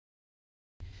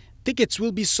Tickets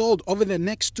will be sold over the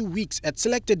next 2 weeks at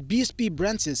selected BSP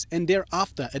branches and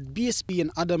thereafter at BSP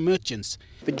and other merchants.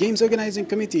 The Games Organizing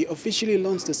Committee officially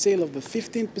launched the sale of the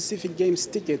 15th Pacific Games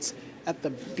tickets at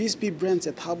the BSP branch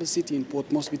at Harbour City in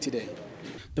Port Moresby today.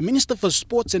 The Minister for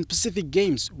Sports and Pacific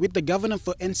Games, with the Governor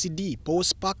for NCD,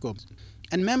 Powes Parker,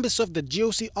 and members of the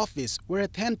GOC office were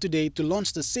at hand today to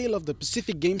launch the sale of the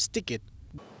Pacific Games ticket.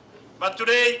 But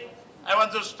today, I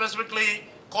want to specifically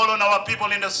call on our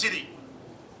people in the city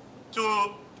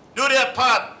to do their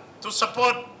part to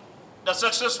support the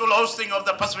successful hosting of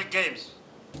the Pacific Games.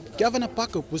 Governor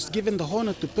Parker was given the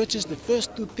honor to purchase the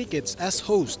first 2 tickets as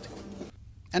host.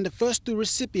 And the first 2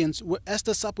 recipients were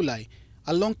Esther Sapulai,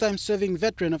 a long-time serving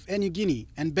veteran of New Guinea,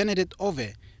 and Benedict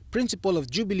Ove, principal of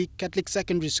Jubilee Catholic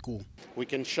Secondary School. We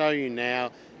can show you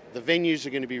now the venues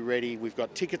are going to be ready. We've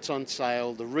got tickets on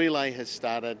sale. The relay has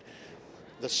started.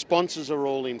 The sponsors are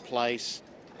all in place.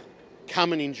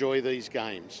 Come and enjoy these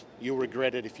games. You'll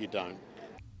regret it if you don't.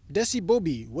 Desi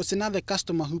Bobby was another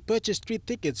customer who purchased 3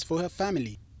 tickets for her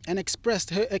family and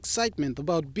expressed her excitement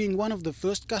about being one of the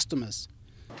first customers.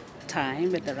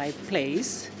 Time at the right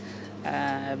place,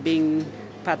 being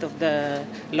part of the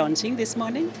launching this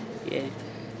morning, yeah.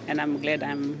 And I'm glad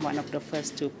I'm one of the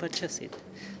first to purchase it,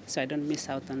 so I don't miss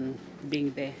out on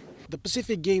being there. The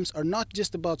Pacific Games are not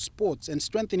just about sports and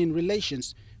strengthening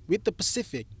relations with the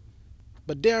Pacific,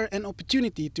 but they are an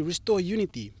opportunity to restore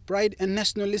unity, pride and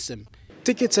nationalism.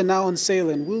 Tickets are now on sale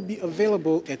and will be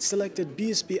available at selected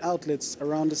BSP outlets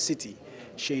around the city.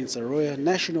 Shane Saroya,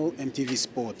 National EMTV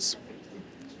Sports.